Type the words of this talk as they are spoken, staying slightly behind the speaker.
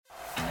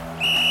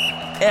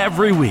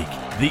Every week,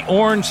 the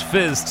Orange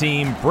Fizz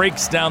team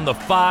breaks down the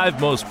 5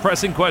 most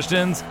pressing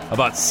questions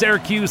about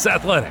Syracuse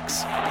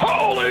athletics.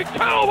 Holy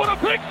cow, what a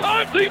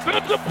big-time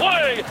defensive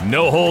play!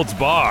 No holds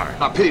barred.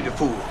 I pity the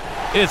fool.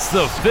 It's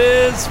the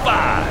Fizz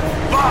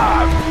 5.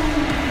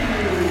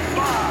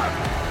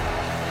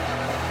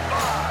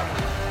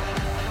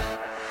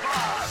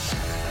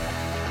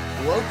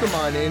 Welcome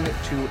on in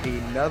to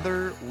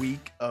another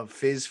week of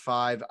Fizz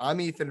 5. I'm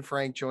Ethan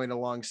Frank, joined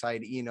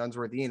alongside Ian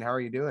Unsworth. Ian, how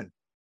are you doing?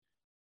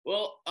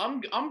 Well,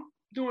 I'm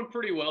doing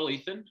pretty well,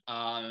 Ethan.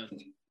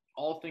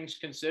 All things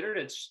considered,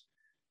 it's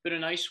been a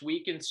nice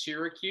week in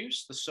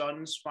Syracuse. The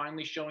sun's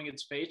finally showing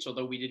its face,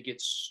 although we did get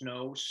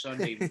snow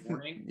Sunday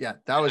morning. Yeah,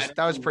 that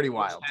was pretty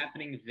wild. What's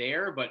happening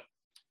there, but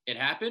it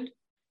happened.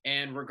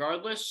 And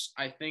regardless,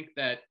 I think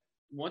that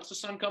once the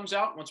sun comes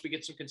out, once we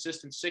get some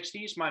consistent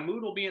 60s, my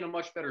mood will be in a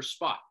much better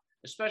spot,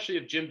 especially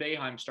if Jim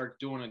Boeheim starts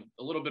doing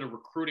a little bit of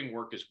recruiting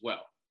work as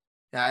well.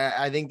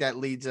 I think that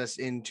leads us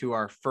into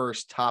our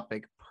first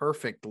topic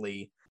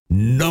perfectly.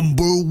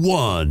 Number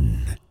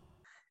 1.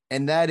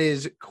 And that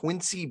is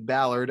Quincy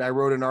Ballard. I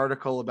wrote an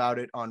article about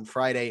it on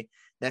Friday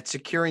that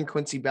securing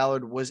Quincy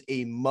Ballard was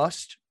a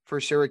must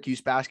for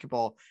Syracuse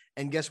basketball.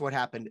 And guess what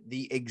happened?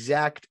 The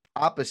exact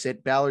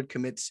opposite. Ballard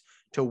commits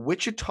to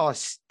Wichita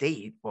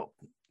State. Well,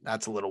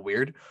 that's a little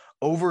weird.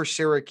 Over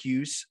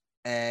Syracuse.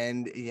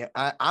 And yeah,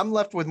 I'm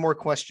left with more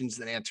questions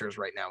than answers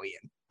right now,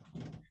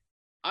 Ian.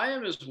 I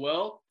am as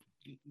well.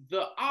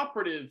 The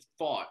operative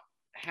thought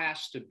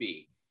has to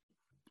be,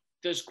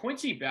 does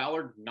Quincy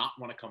Ballard not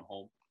want to come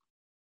home?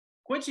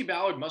 Quincy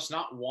Ballard must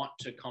not want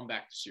to come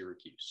back to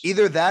Syracuse.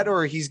 Either that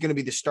or he's going to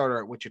be the starter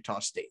at Wichita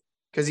State,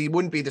 because he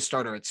wouldn't be the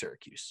starter at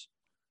Syracuse.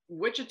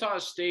 Wichita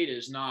State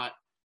is not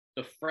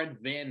the Fred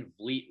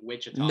VanVleet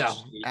Wichita No,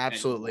 State.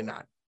 absolutely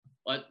not.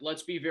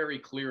 Let's be very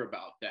clear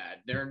about that.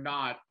 They're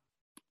not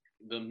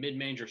the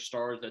mid-major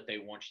stars that they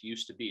once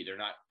used to be. They're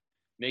not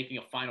making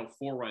a Final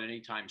Four run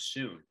anytime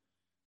soon.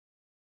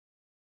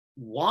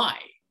 Why?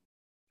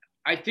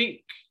 I think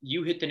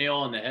you hit the nail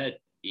on the head,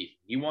 Ethan.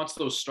 He wants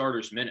those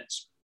starters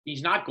minutes.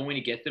 He's not going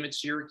to get them at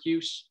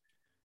Syracuse,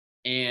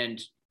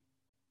 and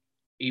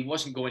he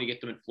wasn't going to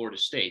get them at Florida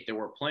State. There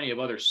were plenty of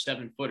other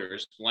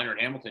 7-footers. Leonard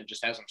Hamilton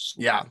just has them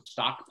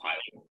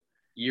stockpiled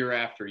year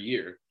after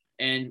year.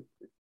 And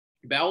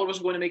Ballard was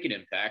going to make an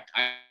impact.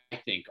 I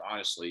think,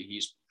 honestly,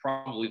 he's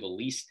probably the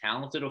least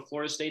talented of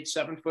Florida State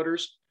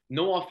 7-footers.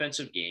 No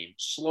offensive game,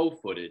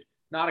 slow-footed,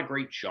 not a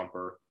great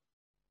jumper.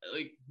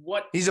 Like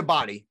what? He's a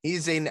body.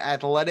 He's an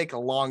athletic,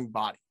 long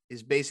body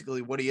is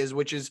basically what he is,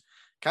 which is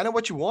kind of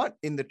what you want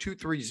in the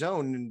 2-3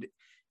 zone. And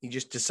he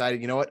just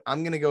decided, you know what,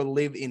 I'm going to go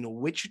live in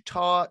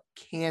Wichita,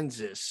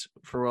 Kansas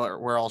for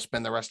where I'll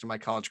spend the rest of my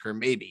college career.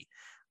 Maybe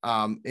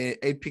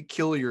a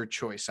peculiar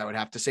choice, I would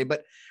have to say,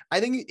 but I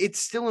think it's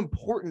still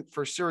important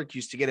for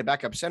Syracuse to get a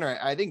backup center.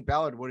 I think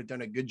Ballard would have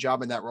done a good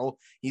job in that role.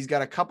 He's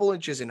got a couple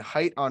inches in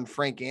height on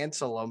Frank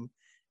Anselem,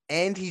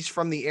 and he's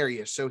from the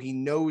area, so he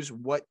knows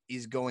what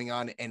is going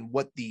on and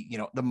what the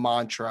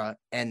mantra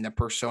and the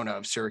persona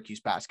of Syracuse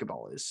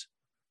basketball is.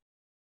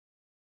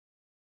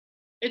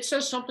 It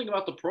says something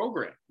about the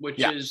program, which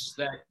is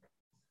that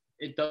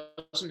it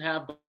doesn't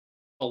have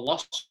the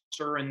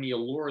luster and the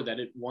allure that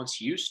it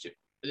once used to.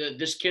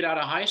 This kid out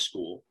of high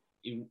school,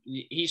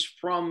 he's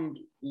from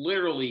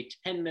literally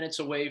 10 minutes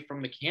away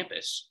from the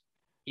campus.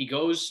 He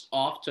goes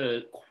off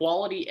to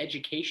Quality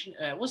Education.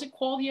 Was it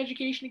Quality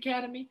Education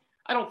Academy?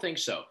 I don't think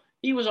so.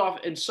 He was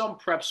off in some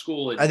prep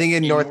school. I think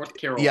in North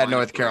Carolina. Yeah,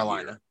 North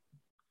Carolina.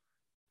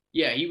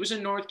 Yeah, he was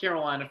in North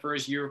Carolina for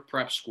his year of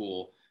prep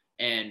school,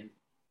 and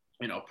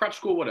prep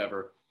school,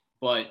 whatever.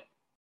 But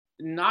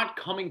not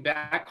coming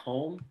back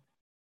home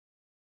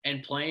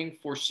and playing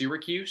for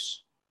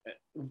Syracuse.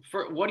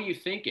 For what are you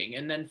thinking?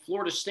 And then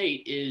Florida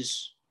State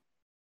is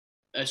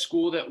a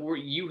school where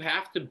you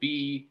have to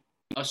be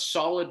a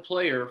solid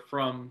player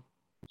from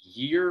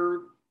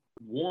year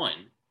 1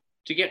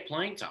 to get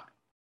playing time.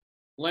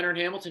 Leonard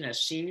Hamilton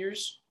has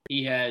seniors.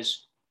 He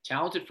has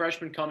talented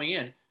freshmen coming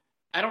in.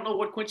 I don't know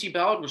what Quincy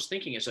Ballard was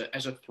thinking as a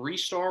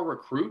 3-star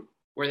recruit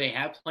where they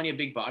have plenty of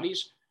big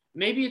bodies.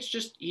 Maybe it's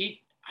just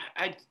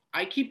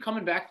I keep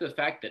coming back to the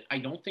fact that I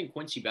don't think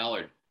Quincy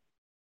Ballard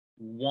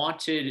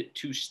wanted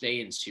to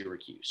stay in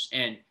Syracuse.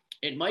 And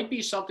it might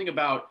be something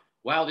about,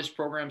 wow, this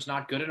program's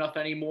not good enough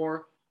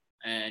anymore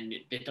and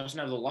it doesn't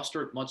have the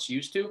luster it once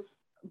used to.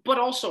 But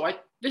also,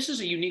 this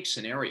is a unique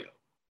scenario.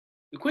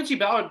 Quincy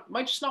Ballard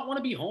might just not want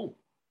to be home.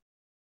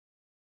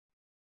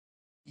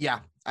 Yeah,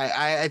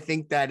 I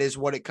think that is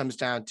what it comes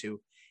down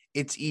to.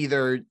 It's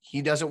either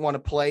he doesn't want to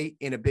play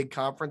in a big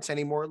conference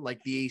anymore,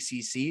 like the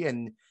ACC,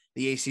 and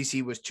the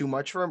ACC was too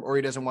much for him, or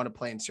he doesn't want to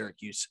play in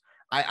Syracuse.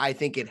 I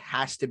think it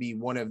has to be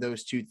one of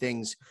those two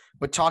things.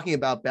 But talking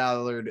about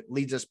Ballard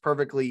leads us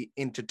perfectly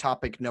into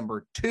topic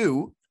number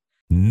 2.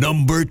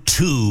 Number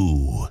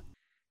 2.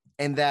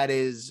 And that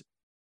is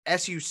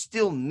SU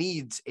still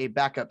needs a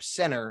backup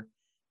center.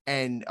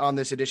 And on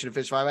this edition of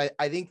Fizz 5,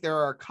 I think there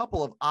are a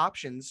couple of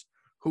options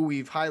who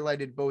we've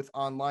highlighted both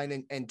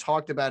online and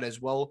talked about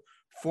as well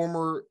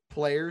former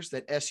players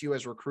that SU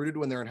has recruited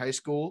when they're in high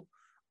school.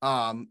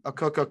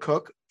 Akok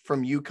Cook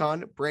from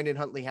UConn, Brandon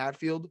Huntley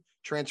Hatfield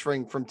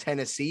transferring from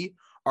Tennessee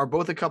are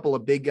both a couple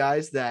of big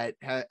guys that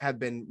have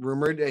been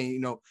rumored.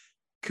 And,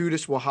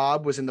 Qudus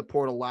Wahab was in the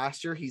portal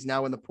last year. He's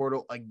now in the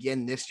portal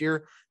again this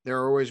year.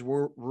 There are always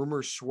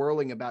rumors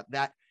swirling about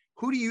that.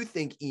 Who do you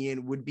think,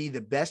 Ian, would be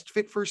the best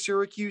fit for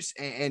Syracuse?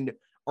 And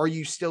are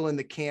you still in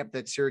the camp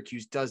that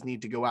Syracuse does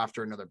need to go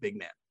after another big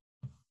man?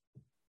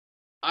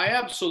 I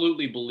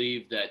absolutely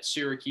believe that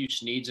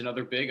Syracuse needs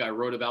another big. I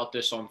wrote about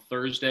this on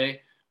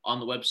Thursday on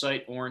the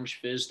website,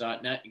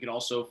 orangefizz.net. You can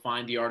also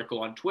find the article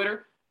on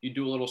Twitter. You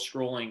do a little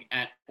scrolling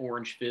at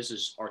orangefizz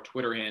is our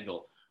Twitter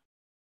handle.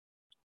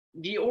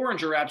 The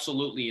Orange are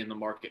absolutely in the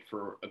market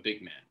for a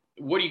big man.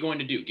 What are you going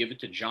to do? Give it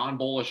to John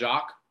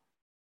Bolajak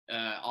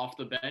off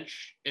the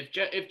bench? If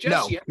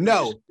Jesse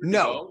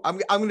no.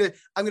 I'm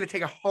gonna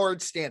take a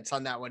hard stance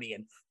on that one,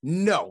 Ian.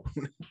 No.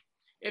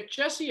 If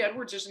Jesse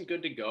Edwards isn't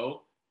good to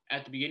go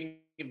at the beginning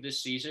of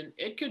this season,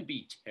 it could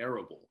be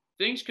terrible.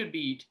 Things could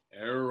be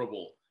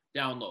terrible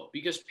down low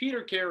because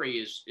Peter Carey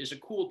is a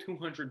cool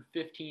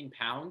 215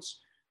 pounds.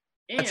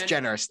 And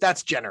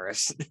That's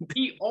generous.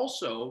 He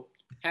also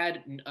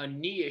had a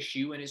knee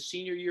issue in his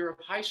senior year of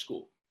high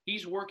school.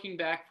 He's working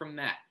back from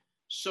that.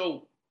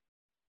 So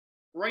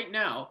right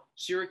now,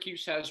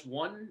 Syracuse has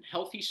one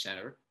healthy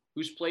center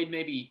who's played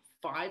maybe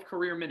 5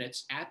 career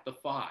minutes at the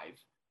 5.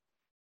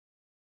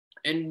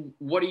 And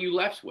what are you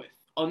left with?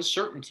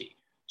 Uncertainty.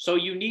 So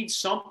you need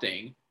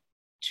something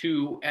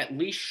to at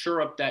least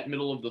shore up that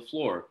middle of the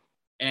floor.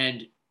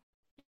 And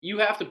you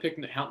have to pick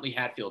Huntley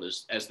Hatfield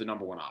as the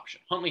number one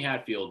option. Huntley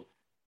Hatfield,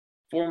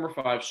 former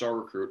 5-star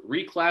recruit,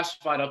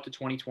 reclassified up to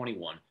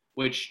 2021,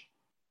 which,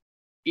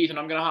 Ethan,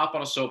 I'm going to hop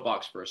on a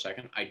soapbox for a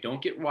second. I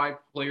don't get why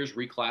players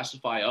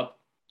reclassify up.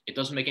 It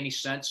doesn't make any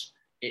sense.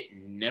 It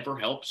never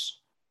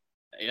helps.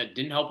 It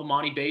didn't help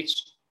Amani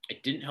Bates.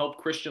 It didn't help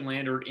Christian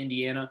Lander at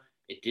Indiana.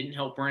 It didn't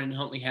help Brandon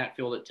Huntley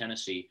Hatfield at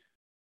Tennessee.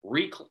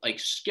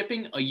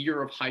 Skipping a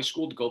year of high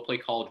school to go play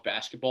college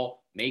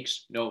basketball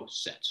makes no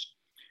sense.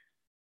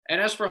 And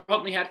as for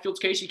Huntley Hatfield's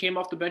case, he came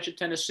off the bench at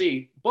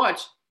Tennessee,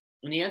 but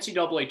in the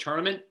NCAA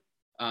tournament,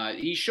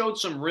 he showed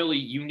some really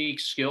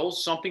unique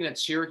skills, something that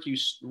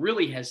Syracuse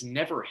really has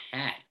never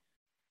had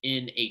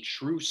in a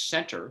true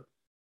center,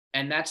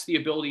 and that's the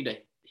ability to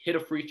hit a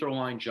free throw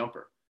line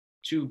jumper,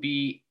 to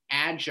be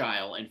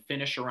agile and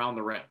finish around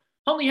the rim.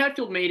 Huntley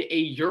Hatfield made a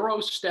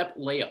Euro step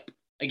layup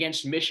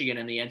against Michigan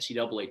in the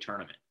NCAA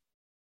tournament.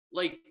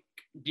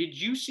 Did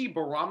you see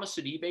Barama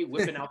Sidibe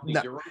whipping out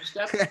the Euro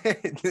step?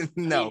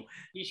 No.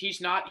 He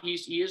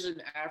is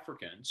an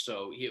African,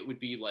 so it would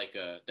be like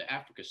the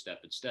Africa step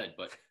instead.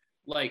 But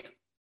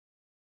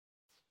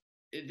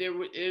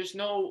there's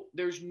no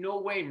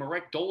way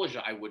Marek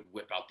Dolezaj would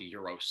whip out the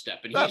Euro step,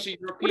 and he's a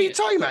European. What are you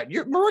talking about?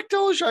 Marek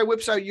Dolezaj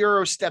whips out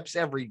Euro steps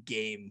every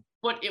game.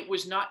 But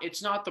it's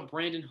not the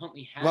Brandon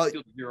Huntley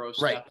Hatfield Euro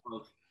step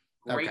of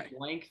great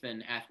length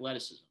and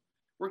athleticism.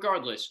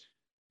 Regardless,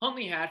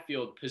 Huntley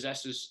Hatfield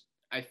possesses,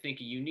 I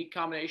think, a unique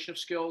combination of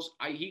skills.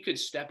 He could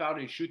step out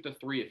and shoot the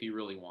 3 if he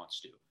really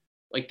wants to.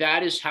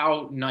 That is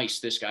how nice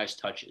this guy's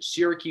touch is.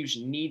 Syracuse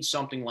needs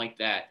something like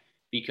that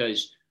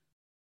because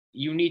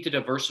you need to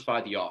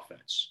diversify the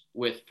offense.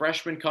 With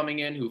freshmen coming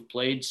in who've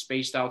played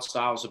spaced out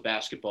styles of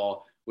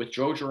basketball, with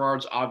Joe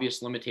Girard's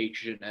obvious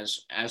limitation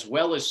as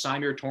well as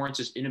Symir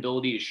Torrance's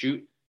inability to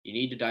shoot, you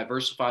need to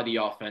diversify the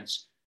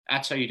offense.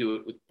 That's how you do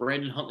it with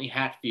Brandon Huntley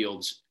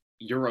Hatfield's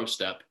Euro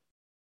step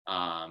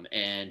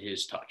and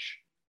his touch.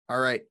 All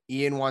right.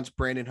 Ian wants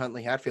Brandon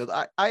Huntley Hatfield.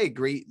 I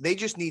agree. They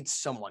just need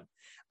someone.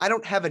 I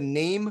don't have a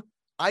name.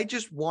 I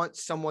just want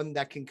someone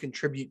that can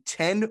contribute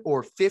 10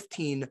 or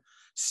 15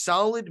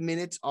 solid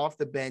minutes off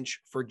the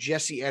bench for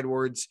Jesse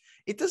Edwards.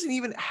 It doesn't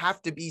even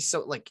have to be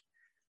so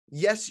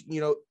yes,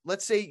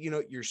 let's say,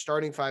 your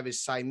starting 5 is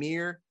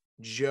Symir,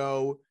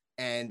 Joe,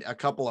 and a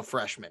couple of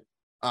freshmen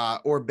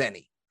or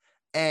Benny.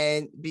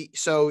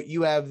 So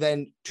you have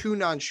then 2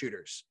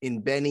 non-shooters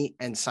in Benny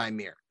and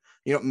Symir.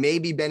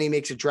 Maybe Benny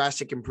makes a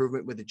drastic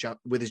improvement with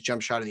his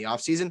jump shot in the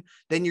offseason.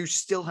 Then you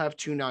still have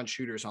 2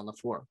 non-shooters on the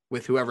floor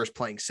with whoever's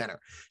playing center.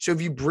 So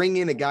if you bring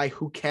in a guy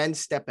who can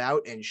step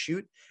out and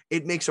shoot,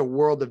 it makes a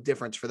world of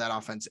difference for that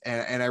offense.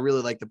 And I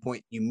really like the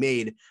point you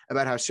made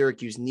about how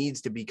Syracuse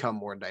needs to become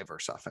more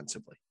diverse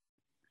offensively.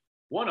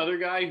 One other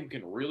guy who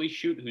can really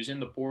shoot, who's in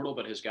the portal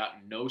but has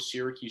gotten no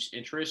Syracuse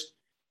interest,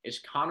 is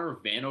Connor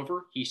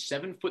Vanover. He's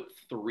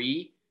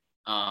 7'3".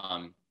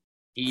 From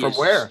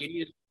where?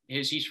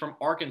 He's from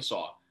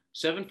Arkansas.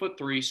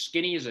 7'3",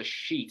 skinny as a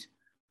sheet,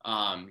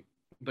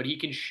 but he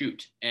can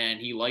shoot and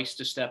he likes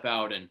to step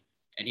out and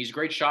he's a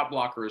great shot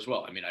blocker as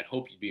well. I mean, I'd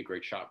hope he'd be a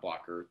great shot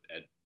blocker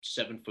at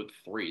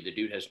 7'3". The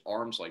dude has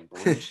arms like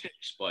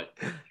broomsticks, but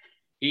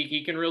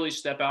he can really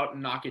step out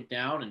and knock it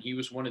down. And he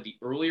was one of the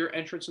earlier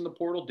entrants in the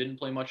portal. Didn't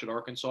play much at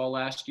Arkansas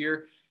last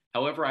year.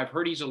 However, I've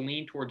heard he's a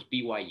lean towards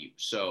BYU,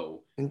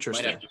 so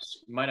interesting.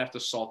 Might have to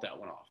salt that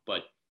one off.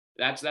 But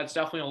that's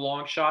definitely a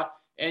long shot.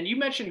 And you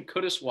mentioned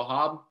Qudus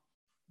Wahab.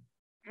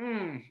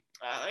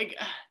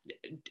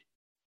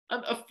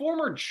 A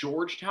former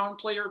Georgetown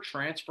player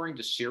transferring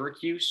to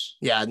Syracuse.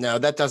 Yeah, no,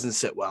 that doesn't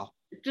sit well.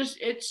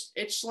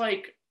 It's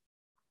like,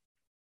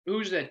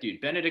 who's that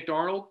dude? Benedict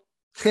Arnold?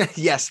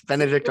 Yes,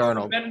 Benedict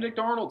Arnold. Benedict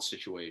Arnold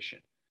situation.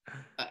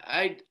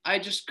 I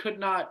just could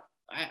not.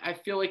 I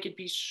feel like it'd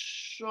be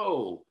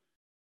so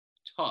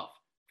tough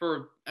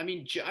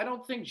I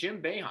don't think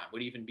Jim Boeheim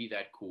would even be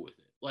that cool with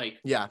it. Like,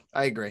 yeah,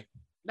 I agree.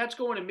 That's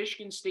going to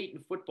Michigan State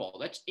in football.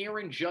 That's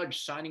Aaron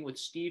Judge signing with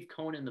Steve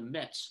Cohen and the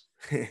Mets.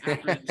 That's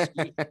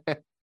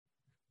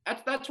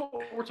what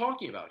we're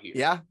talking about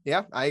here.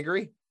 Yeah, I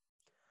agree.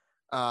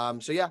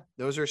 So yeah,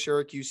 those are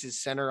Syracuse's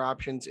center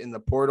options in the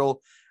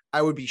portal.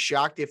 I would be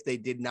shocked if they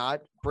did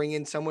not bring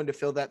in someone to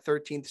fill that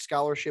 13th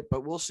scholarship,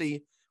 but we'll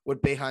see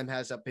what Boeheim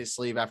has up his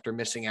sleeve after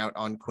missing out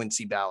on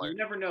Quincy Ballard. You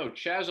never know.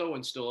 Chaz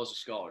Owen still has a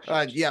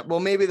scholarship. Yeah, well,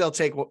 maybe they'll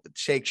take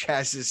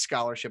Chaz's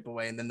scholarship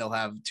away, and then they'll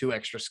have 2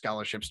 extra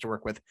scholarships to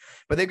work with.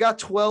 But they've got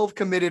 12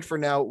 committed for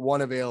now,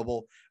 1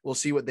 available. We'll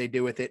see what they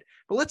do with it.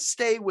 But let's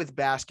stay with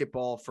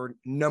basketball for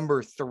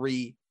number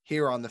 3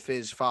 here on the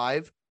Fizz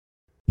 5.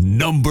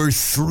 Number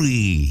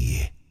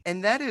 3.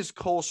 And that is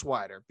Cole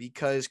Swider,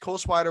 because Cole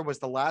Swider was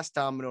the last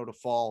domino to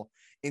fall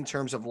in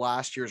terms of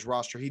last year's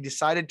roster. He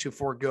decided to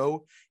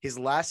forego his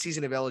last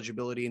season of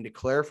eligibility and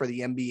declare for the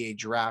NBA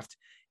draft.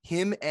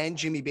 Him and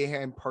Jimmy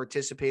Boeheim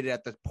participated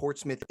at the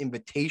Portsmouth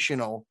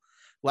Invitational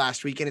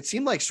last week, and it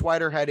seemed like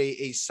Swider had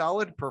a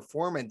solid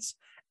performance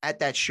at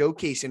that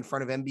showcase in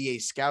front of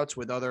NBA scouts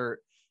with other,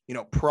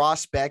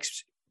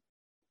 prospects,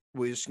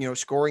 was,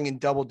 scoring in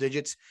double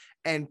digits.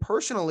 And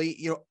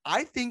personally,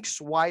 I think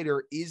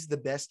Swider is the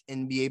best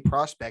NBA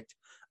prospect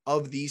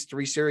of these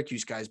 3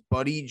 Syracuse guys,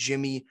 Buddy,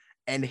 Jimmy,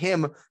 and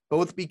him,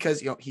 both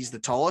because, he's the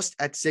tallest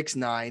at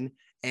 6'9",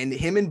 and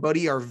him and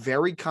Buddy are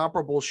very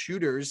comparable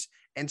shooters,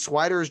 and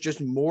Swider is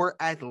just more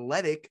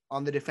athletic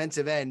on the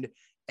defensive end.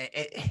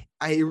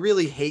 I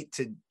really hate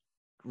to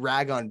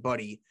rag on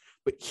Buddy,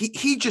 but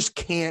he just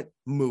can't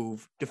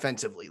move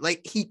defensively.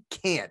 Like, he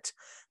can't.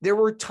 There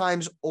were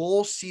times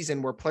all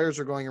season where players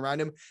are going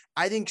around him.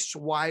 I think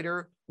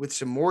Swider, with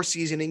some more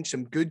seasoning,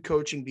 some good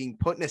coaching, being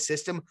put in a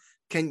system,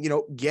 can,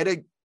 get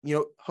a,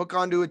 hook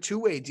onto a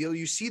 2-way deal.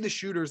 You see the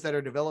shooters that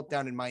are developed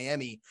down in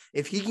Miami.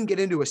 If he can get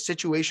into a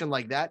situation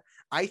like that,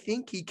 I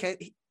think he can.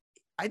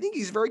 I think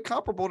he's very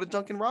comparable to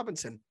Duncan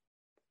Robinson.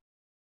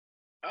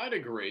 I'd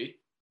agree.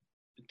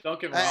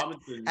 Duncan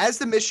Robinson, as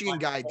the Michigan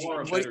guy,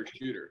 a better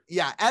shooter.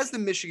 Yeah, as the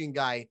Michigan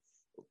guy,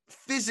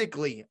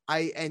 physically,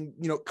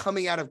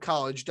 coming out of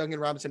college, Duncan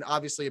Robinson,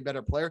 obviously a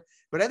better player,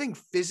 but I think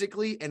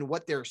physically and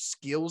what their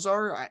skills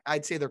are,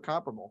 I'd say they're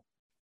comparable.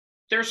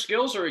 Their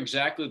skills are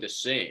exactly the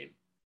same.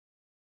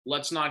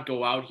 Let's not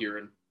go out here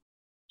and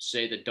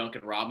say that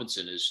Duncan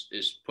Robinson is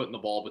putting the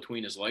ball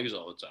between his legs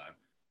all the time.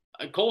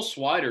 Cole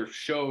Swider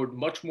showed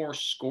much more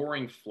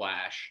scoring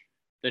flash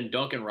than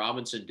Duncan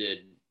Robinson did.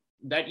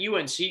 That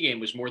UNC game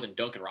was more than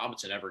Duncan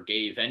Robinson ever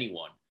gave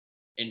anyone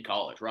in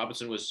college.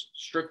 Robinson was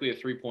strictly a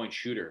 3-point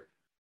shooter.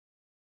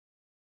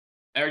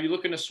 Are you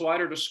looking to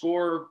Swider to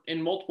score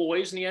in multiple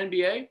ways in the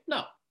NBA?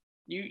 No.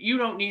 You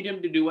don't need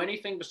him to do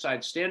anything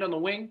besides stand on the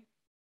wing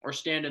or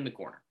stand in the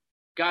corner.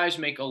 Guys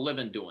make a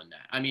living doing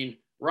that. I mean,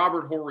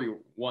 Robert Horry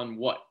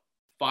won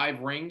 5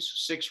 rings,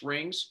 6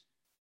 rings,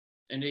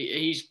 and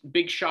he's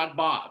Big Shot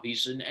Bob.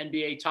 He's an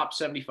NBA top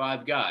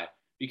 75 guy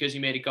because he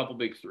made a couple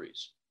big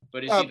threes.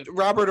 But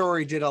Robert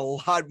Horry did a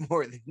lot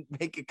more than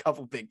make a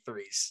couple big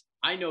threes.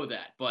 I know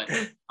that, but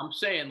I'm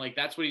saying, like,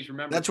 that's what he's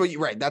remembered. That's what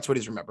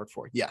he's remembered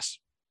for. Yes.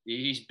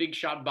 He's Big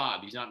Shot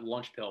Bob. He's not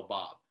Lunch Pail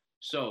Bob.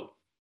 So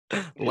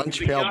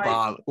Lunch Pail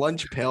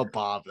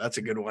Bob. That's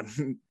a good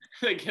one.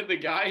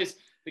 The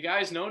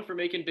guy is known for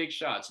making big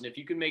shots, and if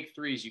you can make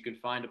threes, you can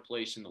find a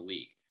place in the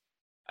league.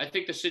 I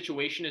think the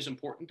situation is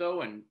important,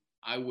 though, and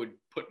I would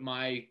put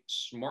my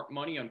smart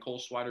money on Cole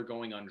Swider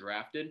going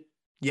undrafted.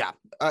 Yeah,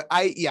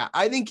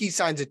 I think he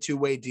signs a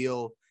 2-way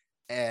deal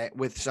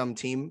with some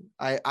team.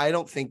 I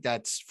don't think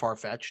that's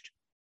far-fetched.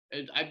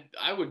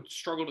 I would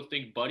struggle to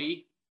think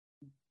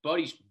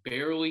Buddy's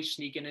barely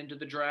sneaking into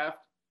the draft.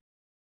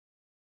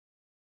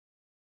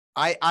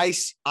 I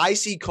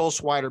see Cole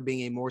Swider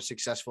being a more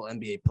successful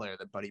NBA player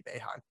than Buddy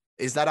Boeheim.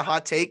 Is that a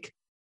hot take?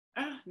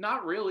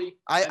 Not really.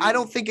 I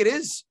don't think it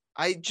is.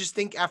 I just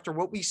think after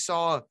what we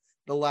saw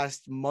the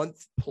last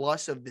month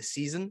plus of the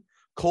season,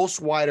 Cole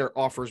Swider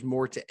offers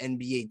more to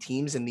NBA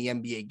teams in the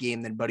NBA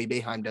game than Buddy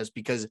Boeheim does,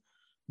 because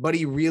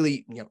Buddy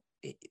really,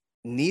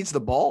 needs the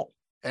ball.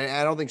 And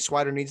I don't think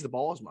Swider needs the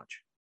ball as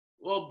much.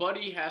 Well,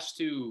 Buddy has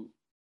to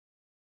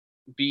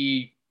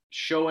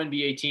show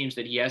NBA teams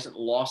that he hasn't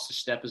lost a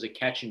step as a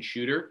catch and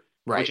shooter,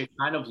 right, which it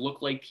kind of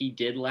looked like he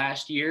did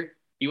last year.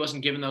 He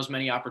wasn't given those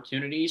many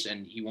opportunities,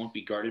 and he won't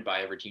be guarded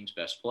by every team's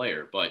best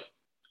player. But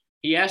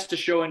he has to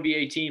show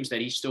NBA teams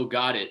that he's still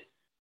got it,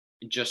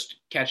 just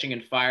catching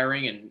and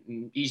firing,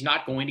 and he's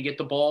not going to get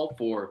the ball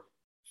for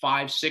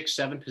 5, 6,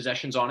 7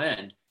 possessions on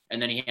end,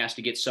 and then he has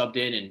to get subbed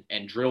in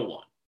and drill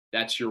one.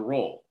 That's your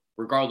role,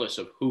 regardless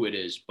of who it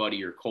is,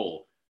 Buddy or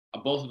Cole.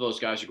 Both of those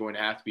guys are going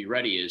to have to be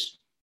ready as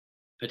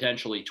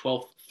potentially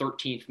 12th,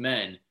 13th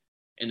men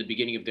in the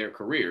beginning of their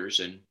careers.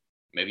 And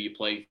maybe you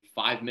play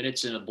 5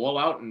 minutes in a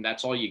blowout and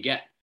that's all you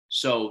get.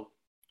 So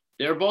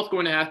they're both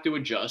going to have to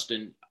adjust.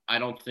 And I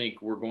don't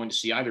think we're going to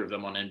see either of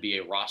them on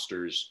NBA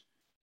rosters.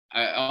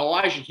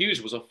 Elijah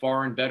Hughes was a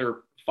far and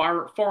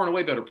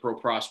away better pro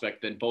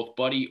prospect than both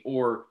Buddy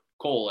or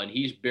Cole. And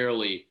he's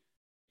barely,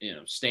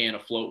 staying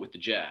afloat with the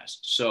Jazz.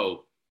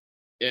 So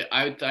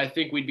I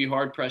think we'd be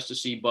hard pressed to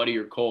see Buddy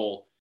or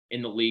Cole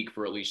in the league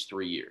for at least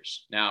 3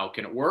 years. Now,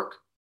 can it work?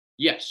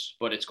 Yes,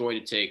 but it's going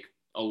to take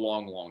a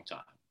long, long time,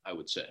 I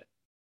would say.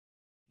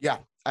 Yeah,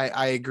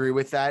 I agree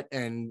with that.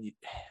 And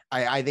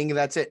I think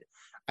that's it.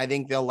 I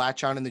think they'll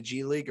latch on in the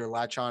G League or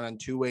latch on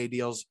two-way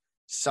deals,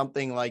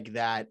 something like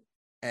that.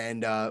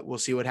 And we'll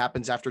see what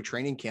happens after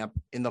training camp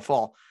in the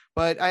fall.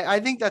 But I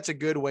think that's a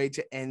good way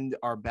to end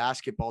our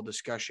basketball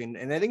discussion.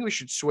 And I think we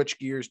should switch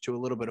gears to a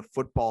little bit of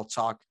football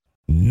talk.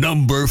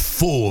 Number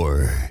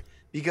 4.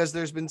 Because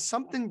there's been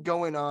something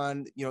going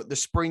on, the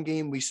spring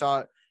game. We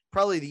saw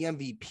probably the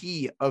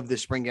MVP of the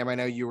spring game. I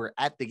know you were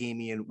at the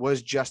game, Ian,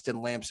 was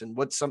Justin Lamson.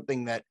 What's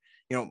something that,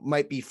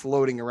 might be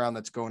floating around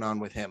that's going on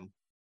with him?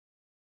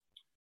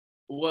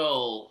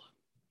 Well,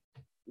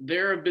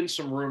 there have been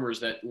some rumors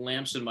that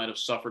Lamson might have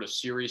suffered a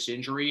serious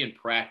injury in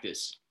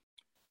practice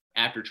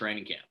after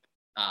training camp.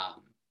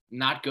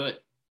 Not good.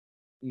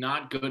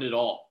 Not good at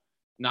all.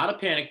 Not a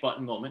panic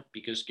button moment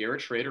because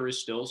Garrett Schrader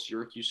is still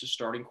Syracuse's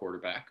starting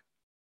quarterback.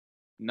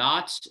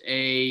 Doesn't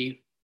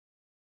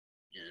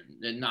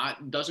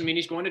mean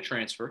he's going to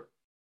transfer.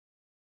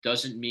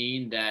 Doesn't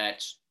mean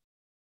that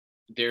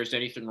there's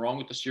anything wrong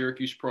with the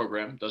Syracuse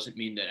program. Doesn't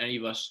mean that any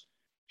of us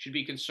should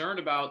be concerned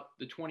about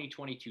the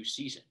 2022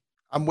 season.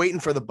 I'm waiting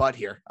for the butt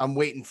here. I'm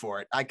waiting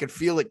for it. I could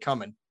feel it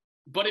coming.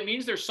 But it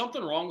means there's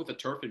something wrong with the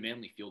turf in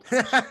Manley Field.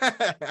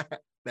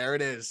 There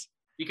it is.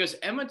 Because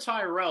Emma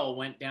Tyrell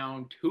went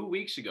down 2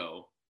 weeks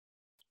ago.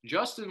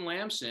 Justin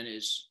Lamson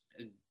is,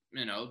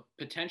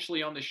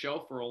 potentially on the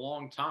shelf for a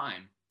long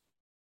time.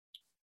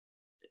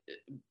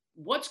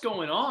 What's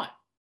going on?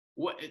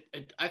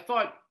 I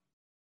thought,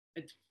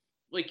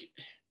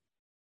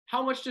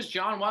 how much does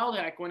John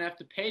Wildhack going to have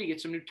to pay to get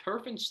some new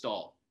turf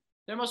installed?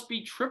 There must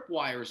be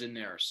tripwires in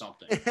there or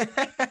something.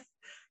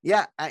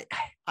 Yeah,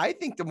 I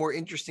think the more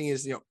interesting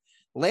is,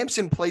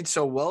 Lamson played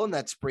so well in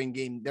that spring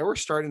game. There were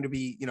starting to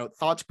be,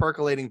 thoughts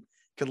percolating.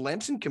 Could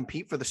Lamson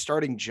compete for the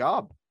starting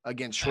job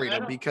against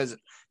Schrader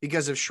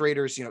because of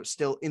Schrader's,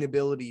 still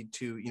inability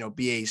to,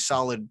 be a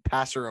solid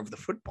passer of the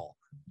football?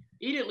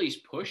 He'd at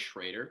least push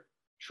Schrader.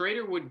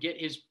 Schrader would get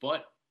his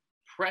butt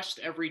pressed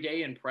every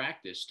day in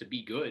practice to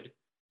be good.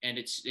 And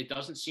it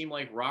doesn't seem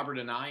like Robert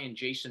and I and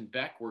Jason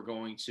Beck were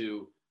going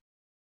to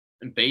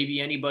baby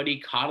anybody,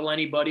 coddle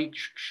anybody.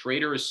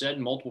 Schrader has said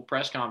in multiple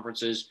press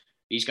conferences,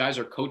 these guys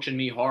are coaching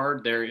me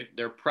hard.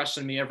 They're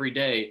pressing me every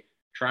day,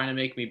 trying to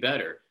make me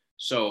better.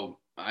 So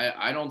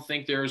I don't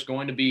think there's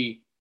going to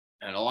be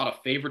a lot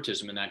of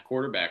favoritism in that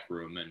quarterback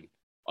room. And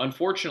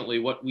unfortunately,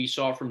 what we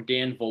saw from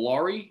Dan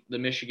Villari, the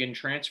Michigan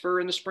transfer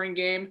in the spring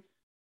game,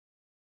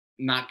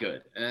 not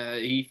good.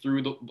 He threw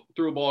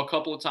a ball a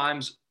couple of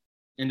times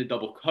into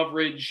double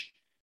coverage.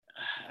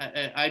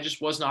 I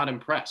just was not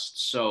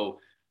impressed. So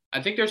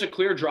I think there's a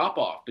clear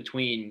drop-off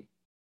between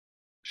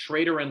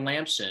Schrader and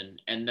Lamson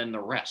and then the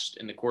rest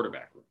in the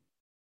quarterback room.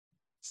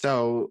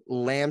 So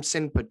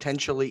Lamson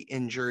potentially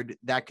injured.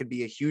 That could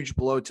be a huge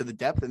blow to the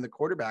depth in the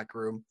quarterback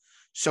room.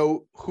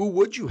 So who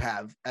would you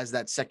have as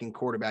that second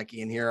quarterback,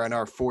 Ian, here on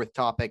our fourth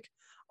topic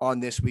on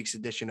this week's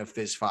edition of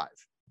Fizz 5?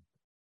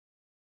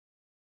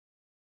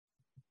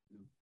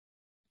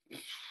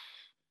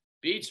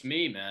 Beats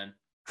me, man.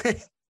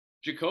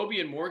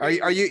 Jacobian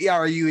Morgan. Are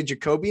you a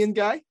Jacobian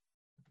guy?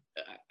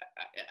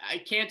 I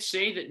can't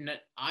say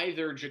that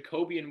either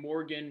Jacobian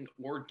Morgan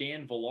or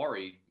Dan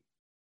Villari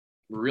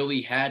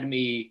really had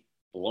me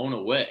blown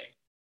away.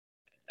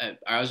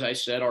 As I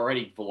said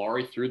already,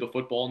 Villari threw the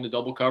football into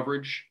double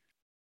coverage.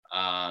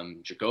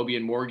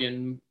 Jacobian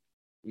Morgan,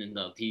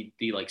 he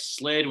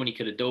slid when he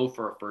could have dove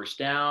for a first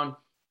down,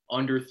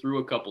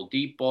 underthrew a couple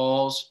deep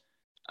balls.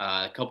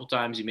 A couple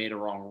times he made a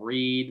wrong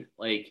read.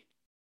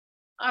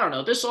 I don't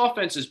know. This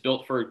offense is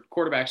built for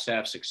quarterbacks to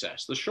have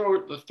success.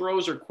 The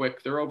throws are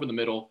quick. They're over the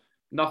middle.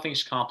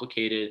 Nothing's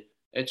complicated.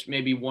 It's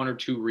maybe one or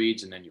two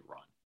reads and then you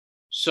run.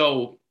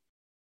 So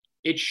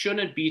it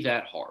shouldn't be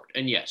that hard.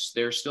 And yes,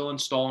 they're still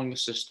installing the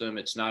system.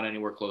 It's not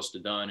anywhere close to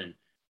done. And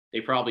they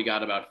probably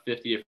got about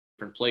 50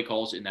 different play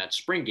calls in that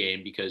spring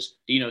game because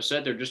Dino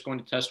said they're just going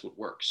to test what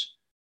works.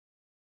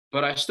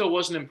 But I still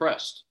wasn't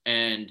impressed.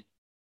 And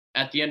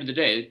at the end of the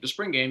day, the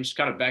spring game is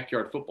kind of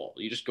backyard football.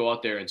 You just go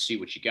out there and see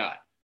what you got.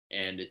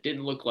 And it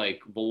didn't look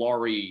like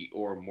Villari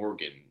or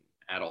Morgan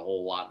had a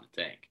whole lot in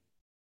the tank.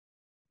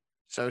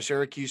 So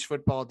Syracuse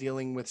football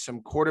dealing with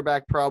some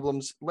quarterback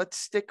problems. Let's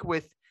stick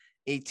with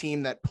a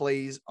team that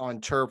plays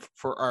on turf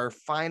for our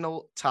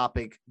final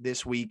topic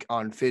this week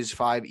on Fizz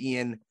 5,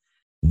 Ian.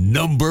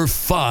 Number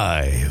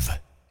 5.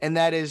 And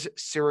that is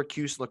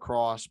Syracuse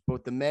lacrosse.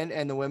 Both the men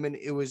and the women,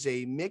 it was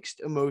a mixed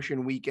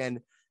emotion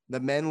weekend. The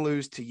men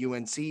lose to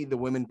UNC. The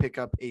women pick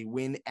up a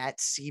win at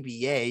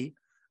CBA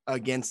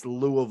against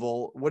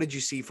Louisville. What did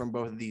you see from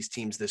both of these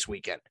teams this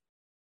weekend?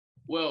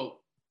 Well,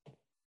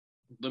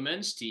 the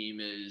men's team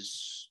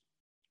is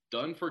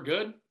done for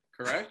good,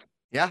 correct?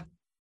 Yeah.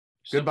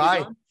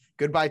 Goodbye.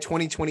 Goodbye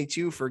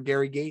 2022 for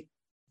Gary Gait.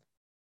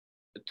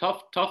 A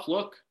tough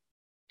look.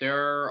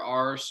 There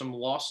are some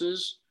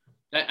losses.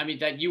 That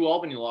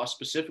UAlbany loss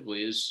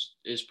specifically is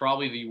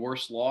probably the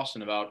worst loss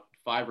in about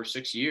 5 or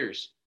 6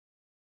 years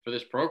for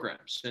this program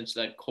since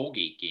that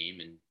Colgate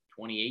game in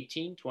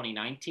 2018,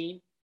 2019.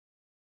 I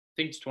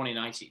think it's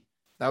 2019.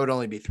 That would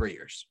only be 3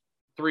 years.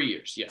 3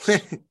 years, yes.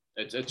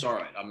 It's all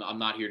right. I'm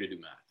not here to do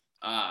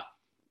math.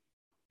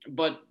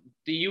 But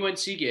the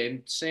UNC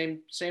game,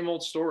 same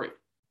old story.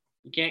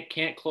 You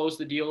can't close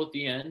the deal at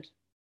the end.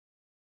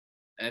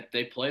 And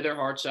they play their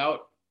hearts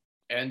out,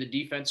 and the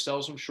defense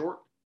sells them short.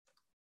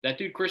 That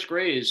dude Chris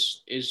Gray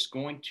is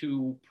going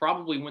to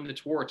probably win the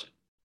Tewaaraton,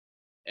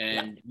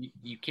 and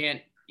you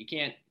can't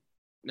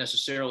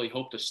necessarily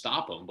hope to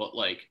stop him. But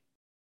like,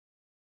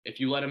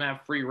 if you let him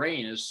have free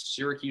reign, as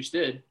Syracuse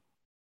did,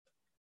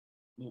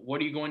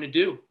 what are you going to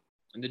do?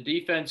 And the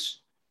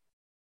defense,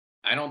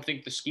 I don't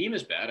think the scheme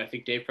is bad. I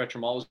think Dave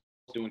Petromalo is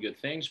doing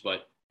good things,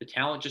 but the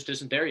talent just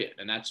isn't there yet.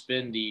 And that's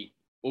been the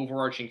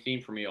overarching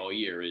theme for me all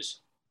year is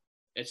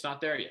it's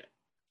not there yet.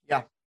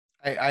 Yeah,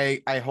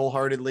 I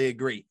wholeheartedly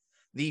agree.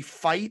 The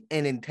fight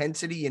and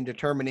intensity and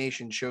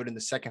determination showed in the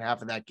second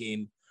half of that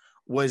game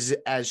was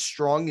as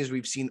strong as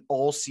we've seen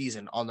all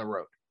season on the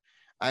road.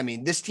 I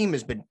mean, this team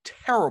has been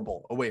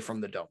terrible away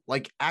from the Dome,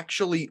 like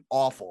actually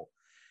awful.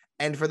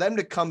 And for them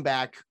to come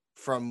back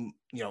from,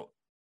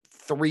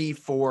 3,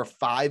 4,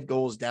 5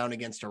 goals down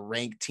against a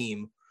ranked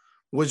team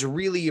was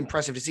really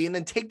impressive to see. And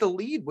then take the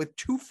lead with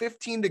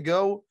 2:15 to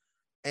go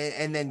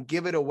and then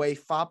give it away.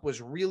 Fopp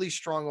was really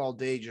strong all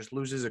day, just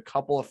loses a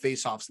couple of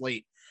faceoffs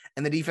late,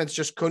 and the defense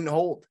just couldn't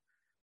hold.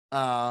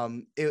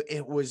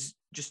 It was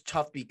just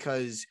tough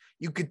because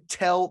you could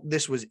tell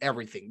this was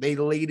everything. They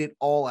laid it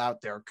all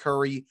out there.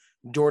 Curry,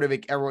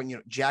 Dordovic,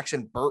 everyone,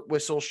 Jackson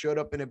Birtwistle showed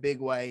up in a big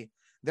way.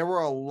 There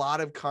were a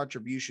lot of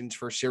contributions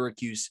for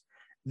Syracuse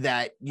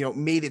that,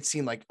 made it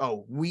seem like,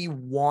 oh, we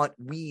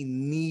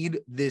need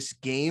this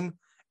game.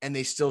 And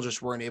they still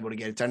just weren't able to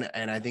get it done.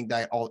 And I think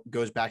that all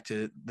goes back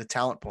to the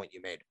talent point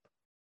you made.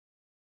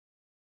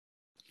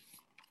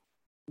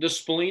 The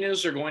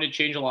Spalinas are going to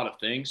change a lot of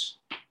things.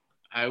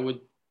 I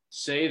would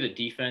say the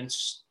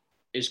defense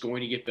is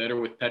going to get better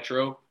with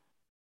Petro.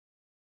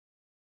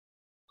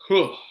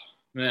 Whew,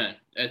 man,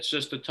 it's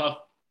just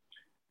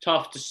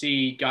tough to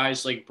see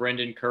guys like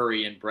Brendan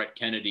Curry and Brett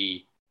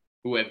Kennedy,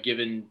 who have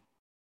given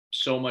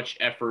so much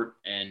effort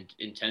and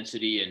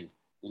intensity and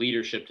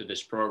leadership to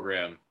this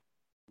program,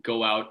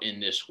 go out in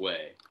this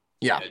way.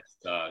 Yeah.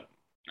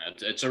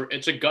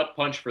 It's a gut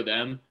punch for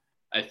them.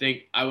 I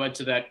think I went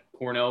to that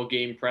Cornell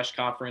game press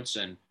conference,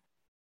 and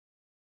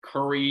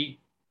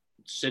Curry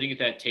sitting at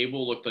that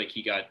table looked like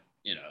he got,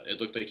 it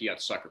looked like he got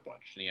sucker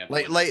punched.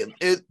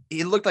 And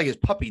he looked like his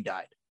puppy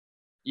died.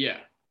 Yeah.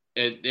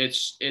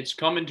 It's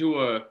coming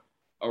to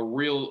a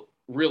real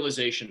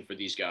realization for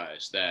these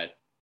guys that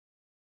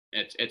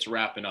it's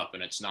wrapping up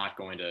and it's not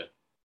going to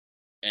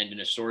end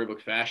in a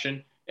storybook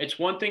fashion. It's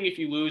one thing if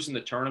you lose in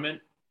the tournament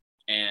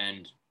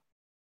and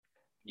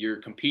you're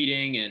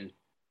competing and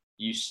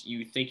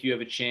you think you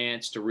have a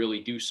chance to really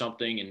do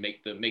something and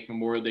make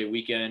Memorial Day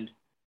weekend,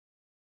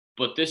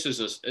 but this is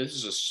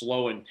a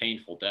slow and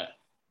painful death.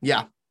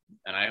 Yeah,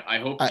 and I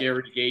hope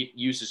Gary Gait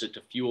uses it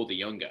to fuel the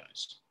young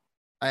guys.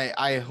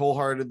 I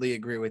wholeheartedly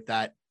agree with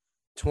that.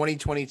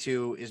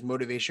 2022 is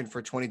motivation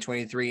for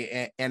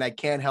 2023, and I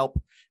can't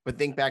help but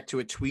think back to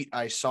a tweet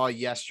I saw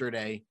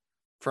yesterday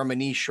from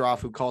Anish Shroff,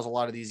 who calls a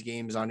lot of these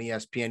games on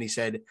ESPN. He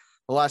said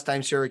the last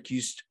time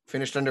Syracuse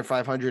finished under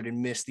 500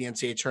 and missed the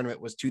NCAA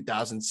tournament was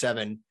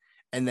 2007.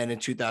 And then in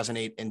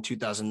 2008 and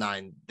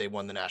 2009, they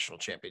won the national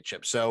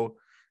championship. So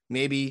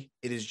maybe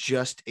it is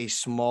just a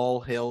small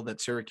hill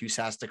that Syracuse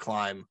has to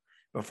climb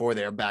before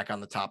they're back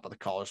on the top of the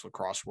college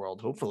lacrosse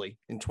world, hopefully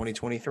in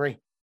 2023.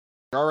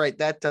 All right,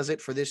 that does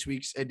it for this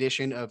week's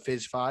edition of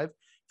Fizz 5.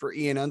 For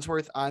Ian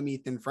Unsworth, I'm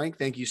Ethan Frank.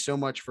 Thank you so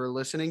much for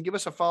listening. Give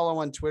us a follow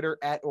on Twitter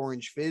at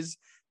OrangeFizz,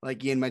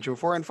 like Ian mentioned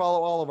before, and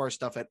follow all of our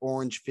stuff at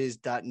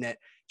orangefizz.net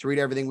to read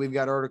everything. We've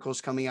got articles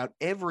coming out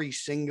every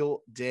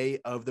single day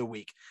of the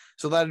week.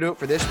 So that'll do it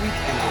for this week,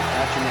 and we'll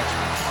catch you next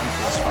week on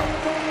Fizz 5.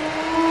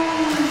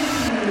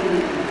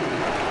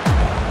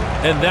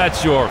 And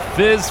that's your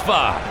Fizz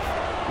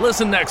 5.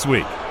 Listen next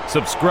week.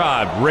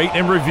 Subscribe, rate,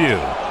 and review.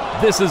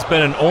 This has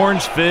been an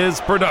Orange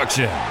Fizz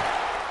production.